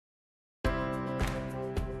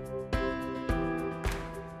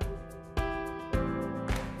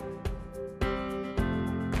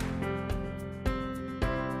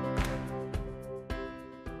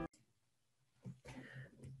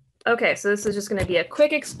Okay, so this is just going to be a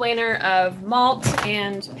quick explainer of MALT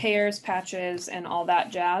and pairs, patches, and all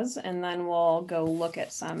that jazz, and then we'll go look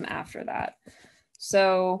at some after that.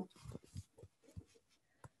 So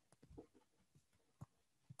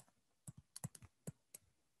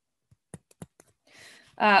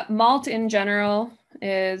MALT in general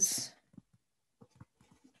is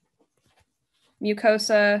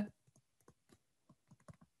mucosa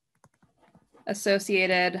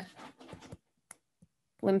associated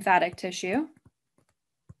lymphatic tissue.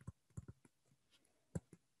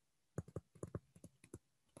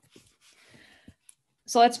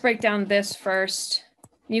 So let's break down this first.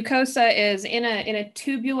 Mucosa is in a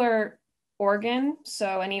tubular organ,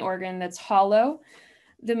 so any organ that's hollow.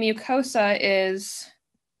 The mucosa is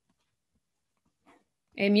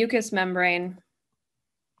a mucous membrane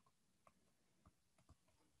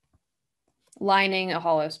lining a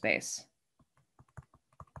hollow space.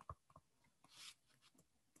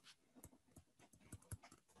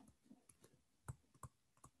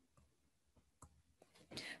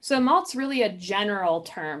 So MALT's really a general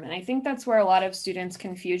term, and I think that's where a lot of students'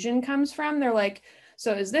 confusion comes from. They're like,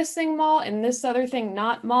 so is this thing MALT and this other thing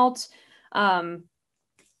not MALT? And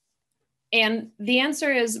the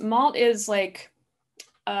answer is MALT is like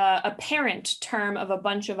a parent term of a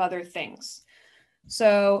bunch of other things.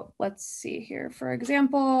 So let's see here. For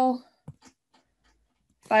example,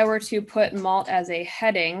 if I were to put MALT as a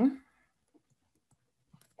heading,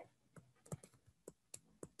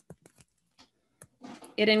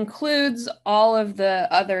 it includes all of the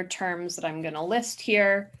other terms that I'm going to list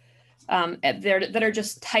here that are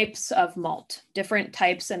just types of MALT, different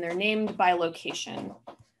types, and they're named by location.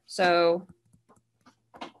 So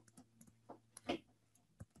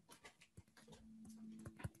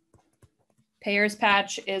Payer's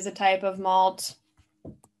patch is a type of MALT.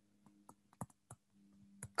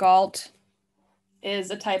 GALT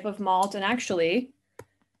is a type of MALT, and actually,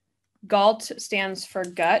 GALT stands for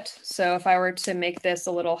gut. So if I were to make this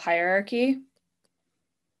a little hierarchy,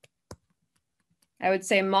 I would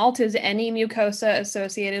say MALT is any mucosa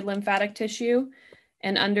associated lymphatic tissue.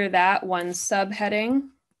 And under that, one subheading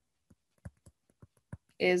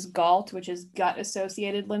is GALT, which is gut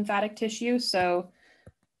associated lymphatic tissue. So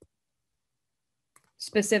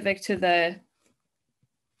specific to the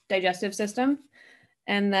digestive system.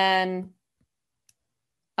 And then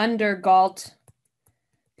under GALT,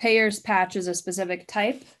 Payer's patch is a specific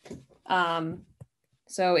type.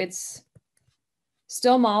 So it's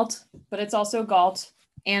still MALT, but it's also GALT,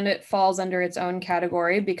 and it falls under its own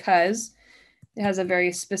category because it has a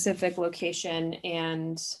very specific location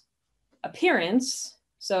and appearance.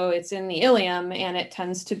 So it's in the ileum, and it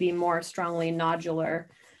tends to be more strongly nodular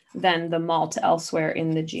than the MALT elsewhere in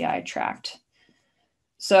the GI tract.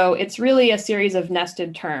 So it's really a series of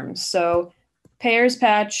nested terms. So Payer's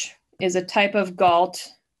patch is a type of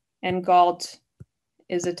GALT, and GALT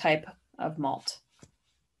is a type of MALT.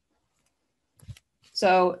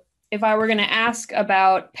 So if I were going to ask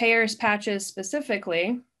about Payer's patches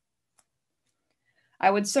specifically,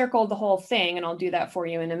 I would circle the whole thing, and I'll do that for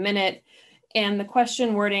you in a minute. And the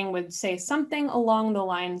question wording would say something along the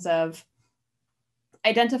lines of,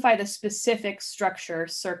 identify the specific structure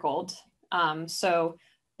circled. So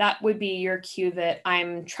that would be your cue that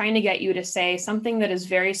I'm trying to get you to say something that is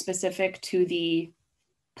very specific to the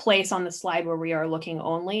place on the slide where we are looking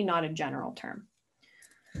only, not a general term.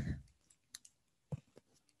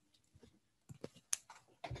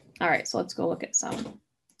 All right, so let's go look at some.